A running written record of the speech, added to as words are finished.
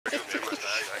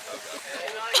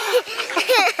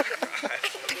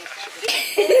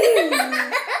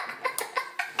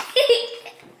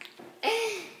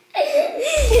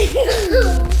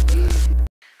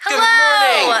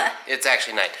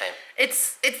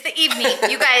It's the evening,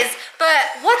 you guys.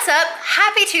 But what's up?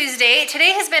 Happy Tuesday.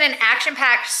 Today has been an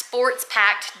action-packed,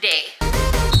 sports-packed day.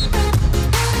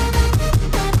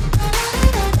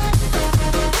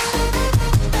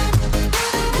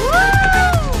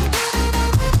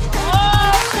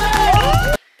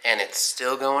 And it's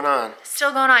still going on.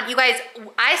 Still going on. You guys,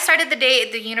 I started the day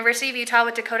at the University of Utah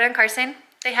with Dakota and Carson.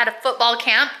 They had a football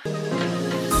camp.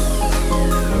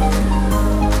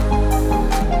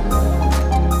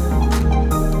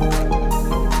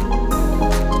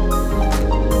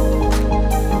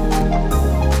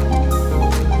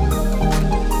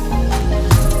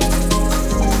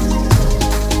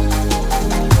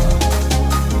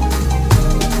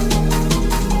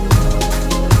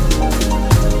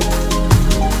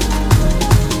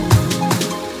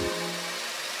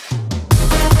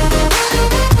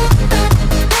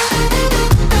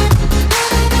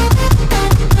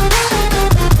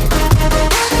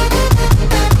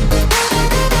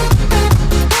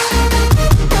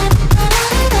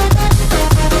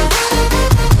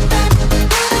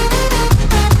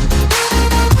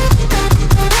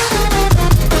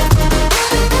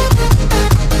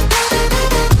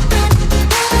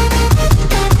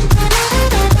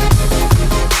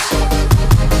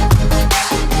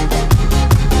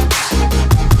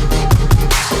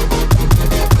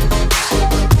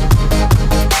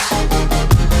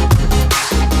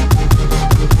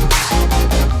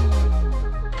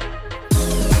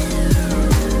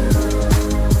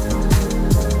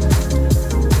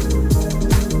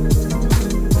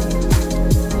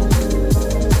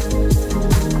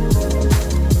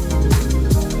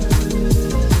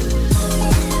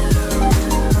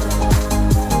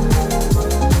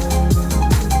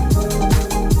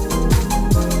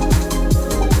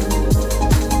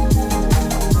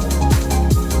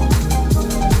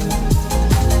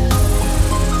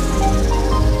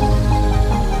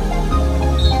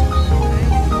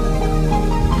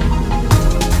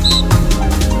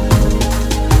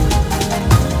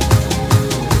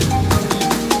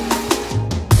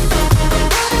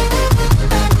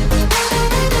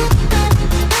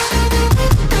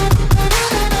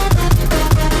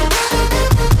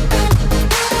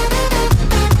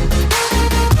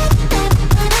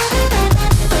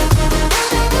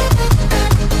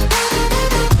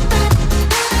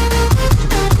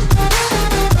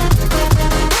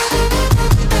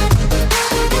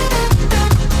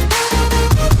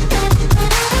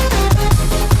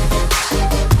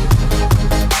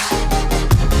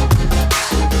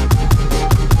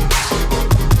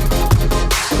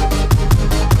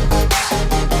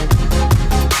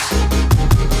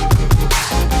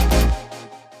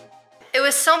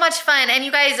 So much fun. And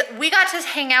you guys, we got to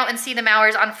hang out and see the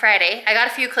Mowers on Friday. I got a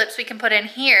few clips we can put in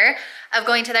here of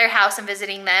going to their house and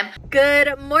visiting them.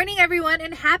 Good morning, everyone,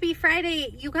 and happy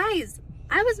Friday. You guys,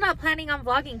 I was not planning on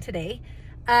vlogging today.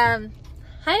 Hi,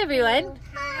 everyone.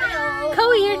 Hello.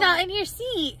 Chloe, you're not in your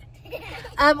seat.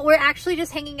 We're actually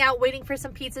just hanging out waiting for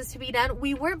some pizzas to be done.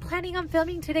 We weren't planning on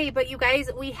filming today, but you guys,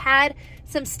 we had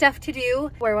some stuff to do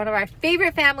where one of our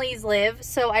favorite families live.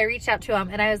 So I reached out to them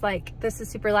and I was like, this is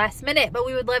super last minute, but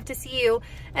we would love to see you.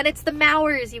 And it's the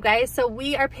Mowers, you guys. So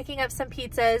we are picking up some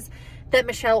pizzas that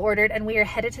Michelle ordered and we are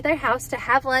headed to their house to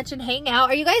have lunch and hang out.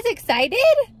 Are you guys excited?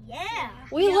 Yeah.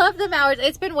 We love the Mowers.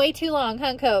 It's been way too long,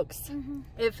 huh, Cokes?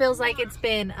 It feels like it's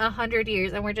been 100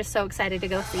 years and we're just so excited to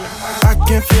go see them. I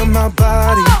can feel my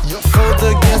body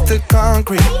cold against the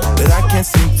concrete, but I can't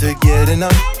seem to get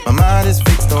enough. My mind is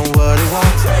fixed on what it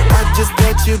wants. I just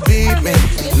let you beat me,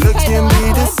 look at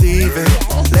me deceiving.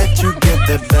 Let you get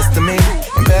the best of me,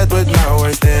 in bed with my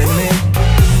worst enemy.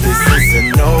 This is a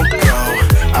no-go,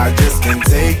 I just can't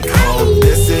take hold.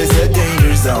 This is a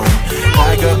danger zone,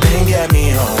 pack up and get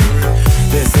me home.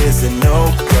 This is a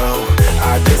no-go,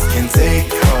 I just can't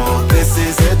take hold. This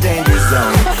is a danger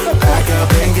zone, pack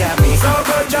up and get me home.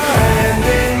 So put your hand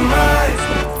in mine,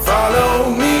 follow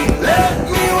me, let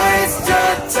me waste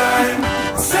your time.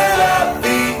 C'est la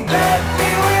vie, let me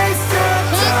waste your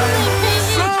time.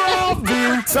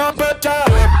 So put your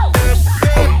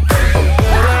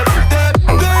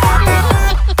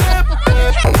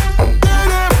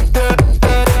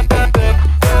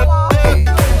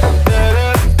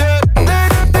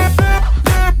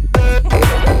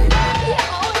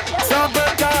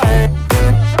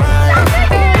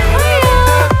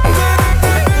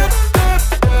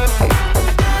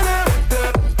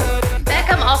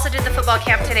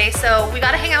camp today, so we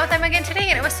got to hang out with them again today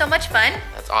and it was so much fun.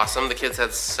 That's awesome. The kids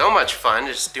had so much fun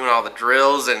just doing all the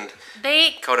drills, and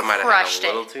they Coda might have had a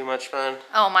little too much fun.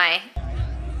 Oh my.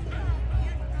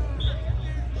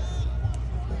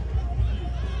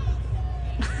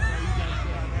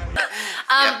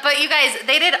 But you guys,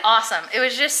 they did awesome. It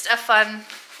was just a fun,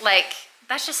 like,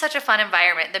 that's just such a fun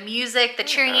environment. The music, the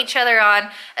cheering each other on,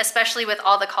 especially with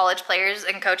all the college players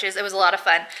and coaches. It was a lot of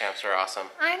fun. Camps were awesome.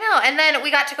 I know. And then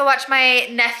we got to go watch my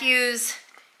nephew's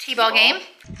t-ball game.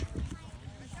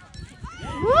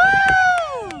 Woo!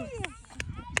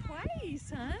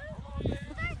 Twice, huh?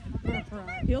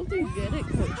 He'll do good at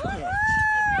coach pitch.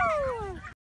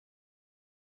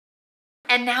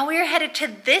 And now we're headed to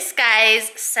this guy's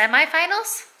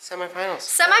semifinals? Semifinals.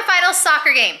 Semifinals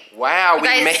soccer game. Wow, You we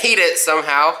guys- made it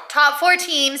somehow. Top 4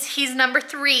 teams. He's number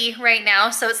 3 right now,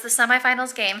 so it's the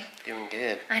semifinals game. Doing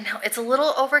good. I know, it's a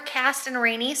little overcast and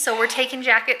rainy, so we're taking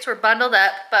jackets, we're bundled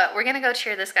up, but we're gonna go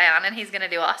cheer this guy on and he's gonna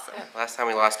do awesome. Last time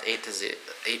we lost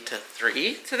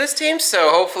 8-3 to this team, so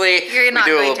hopefully You're not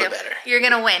we do a going little to. bit better. You're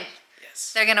gonna win.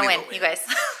 Yes. They're gonna we win, will you guys.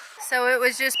 So it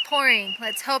was just pouring.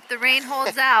 Let's hope the rain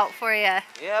holds out for you.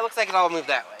 Yeah, it looks like it all moved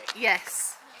that way.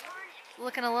 Yes.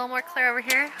 Looking a little more clear over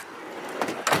here.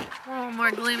 A little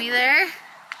more gloomy there.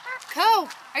 Co,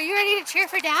 are you ready to cheer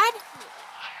for Dad?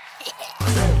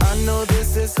 I know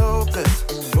this is hopeless,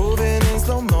 moving in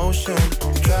slow motion,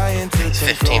 trying to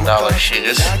 $15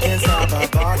 shoes. I can't stop my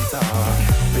body talk.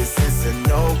 This is a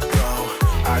no-go.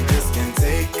 I just can't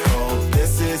take hold.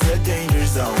 This is a danger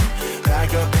zone.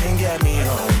 Back up and get me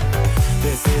home.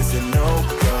 This is a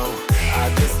no-go. I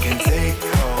just can't take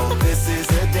hold. This is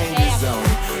a danger zone.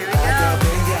 Back up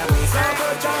and get me home.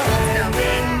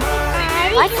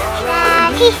 What?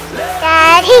 Daddy,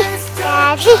 Daddy,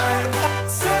 Daddy.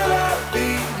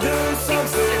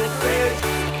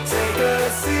 Take a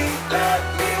seat, let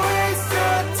me waste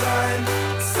your time.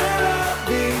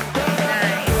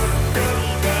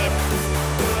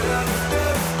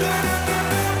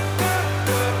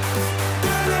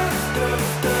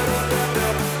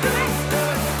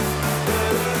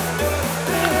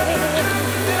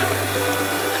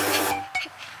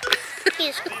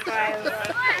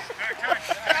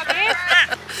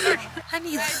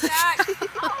 Honey,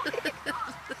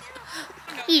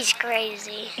 He's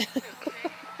crazy.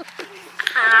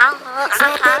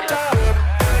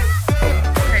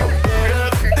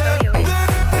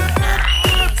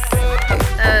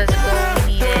 that was a goal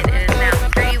we needed. It is now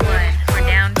 3-1. We're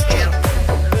down 2.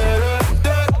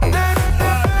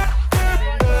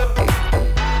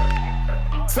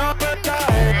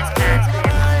 Nice pass.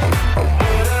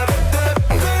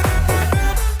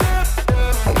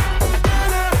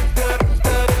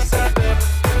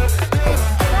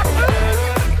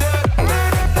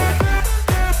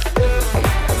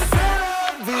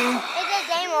 Is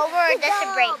the game over or just a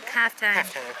break? Halftime.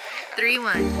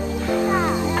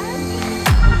 3-1.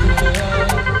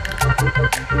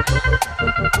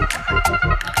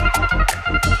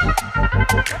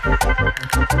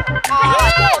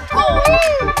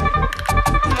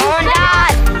 Come on,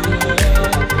 Dad.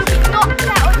 Knock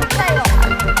that on the tail.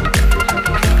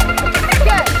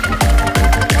 Good.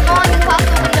 Come on, you have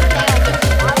to win the tail.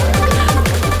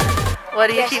 What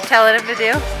do you keep telling him to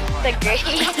do? The great.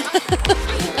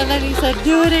 And then he said,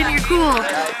 do it in your cool.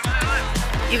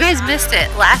 You guys missed it.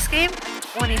 Last game,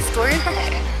 when he scored,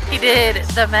 he did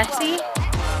the messy,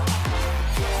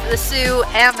 the Sue,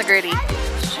 and the gritty.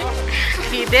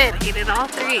 He did. He did all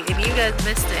 3, and you guys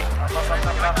missed it.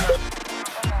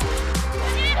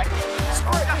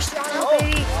 Oh,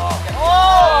 baby.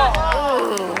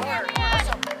 Oh.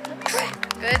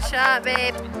 Good shot,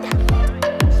 babe.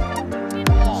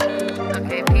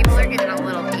 Okay, people are getting a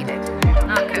little heated.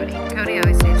 Not Cody. Cody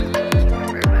always stays in the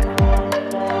keeper, but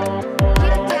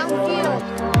Downfield.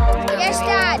 Yes,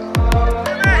 Dad.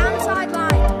 Downside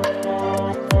line.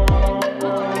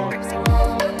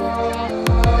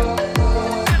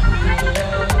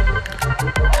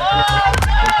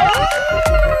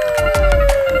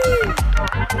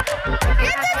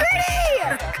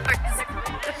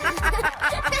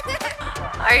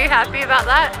 Are you happy about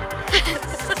that?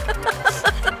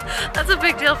 That's a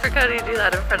big deal for Cody to do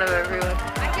that in front of everyone.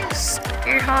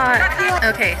 You're hot.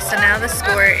 Okay, so now the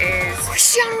score is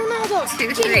Cristiano Ronaldo.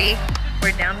 2-3.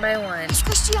 We're down by 1,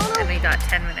 Cristiano. and we got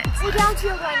 10 minutes. We're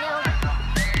downfield right now.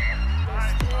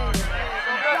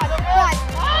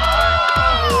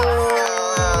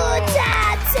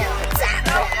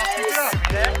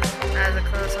 That was a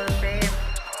close one, babe.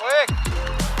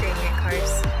 Dang it,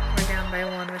 Cars. We're down by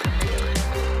 1 with a minute.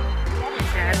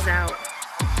 Dad's out.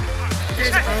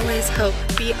 There's always hope.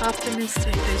 Be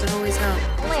optimistic. There's always hope.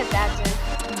 Only a bad team.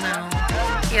 No.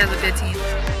 He has a good team.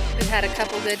 We've had a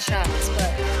couple good shots,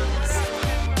 but it's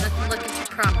nothing looking too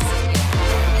promising.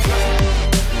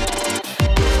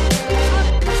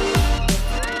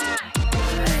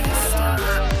 Nice stop.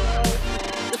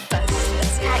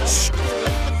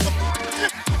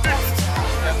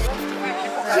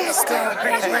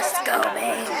 Let's go,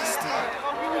 babe.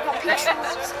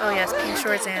 Oh yes, pink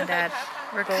shorts and dad.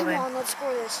 We're golden. Come on, let's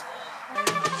score this.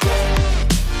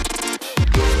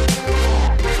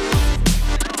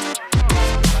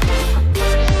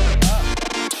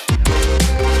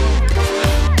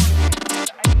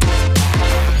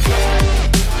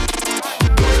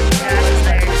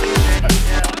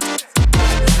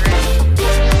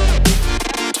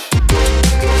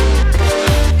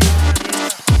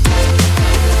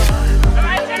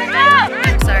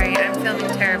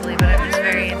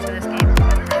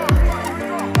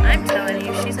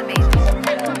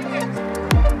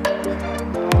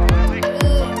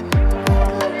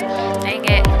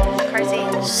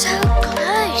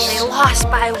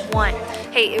 By 1.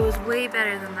 Hey, it was way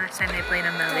better than last time they played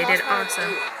them though. They did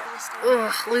awesome.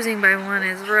 Ugh, losing by 1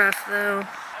 is rough though.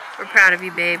 We're proud of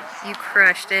you, babe. You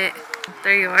crushed it.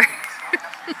 There you are.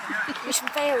 Mission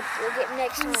failed. We'll get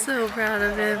next one. So proud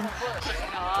of him.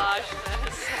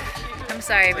 I'm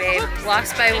sorry, babe.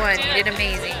 Lost by 1. You did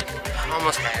amazing.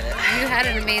 Almost had it. You had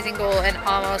an amazing goal and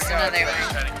almost another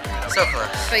one. So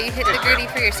close. But you hit the gritty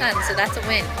for your son, so that's a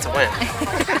win. It's a win.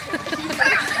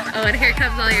 Oh, and here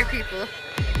comes all your people.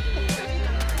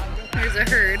 There's a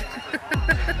herd.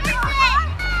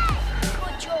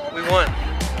 We won.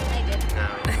 No.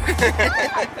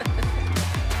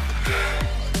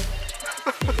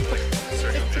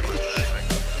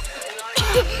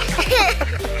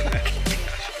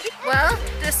 Well,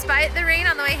 despite the rain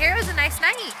on the way here, it was a nice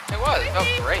night. It was. It felt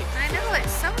great. I know,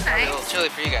 it's so A nice. little chilly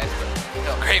for you guys, but it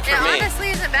felt great for It me. honestly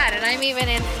isn't bad, and I'm even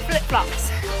in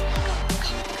flip-flops.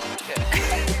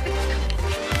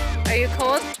 Are you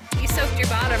cold? You soaked your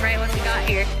bottom right when we got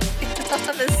here.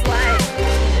 On the slide.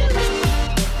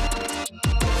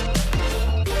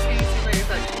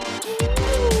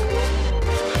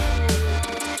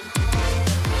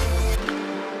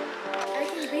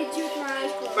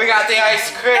 We got the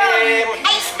ice cream!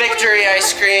 Victory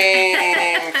ice cream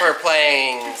for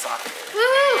playing soccer.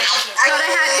 Woo! Soda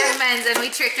had young men's and we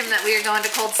tricked him that we were going to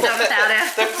Cold Stone without him.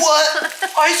 What?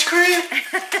 Ice cream?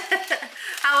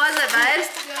 How was it, bud?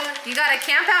 You got a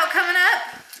camp out coming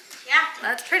up? Yeah.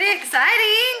 That's pretty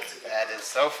exciting. That is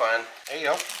so fun. There you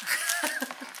go.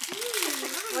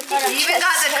 You even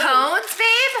got the cones,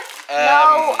 babe?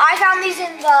 No, I found these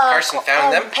in the Carson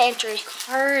found them? pantry.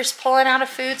 Cars pulling out of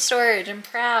food storage. I'm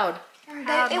proud.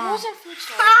 It wasn't food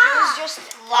storage. It was just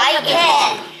like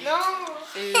it. No.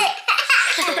 Food.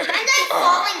 I'm like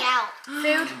falling out.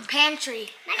 Food pantry.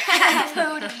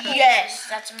 Food. Yes,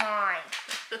 that's mine.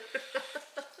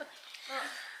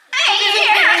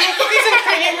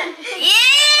 Yeah!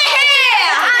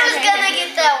 I was gonna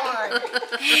get that one.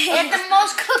 And the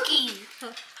most cookies.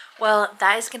 Well,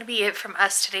 that is going to be it from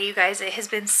us today, you guys. It has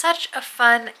been such a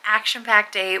fun,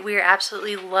 action-packed day. We are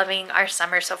absolutely loving our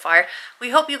summer so far.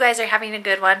 We hope you guys are having a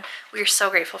good one. We are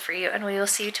so grateful for you, and we will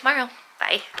see you tomorrow.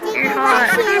 Bye. You're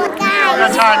hot. You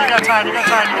got time, you got time, you got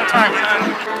time, you got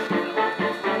time.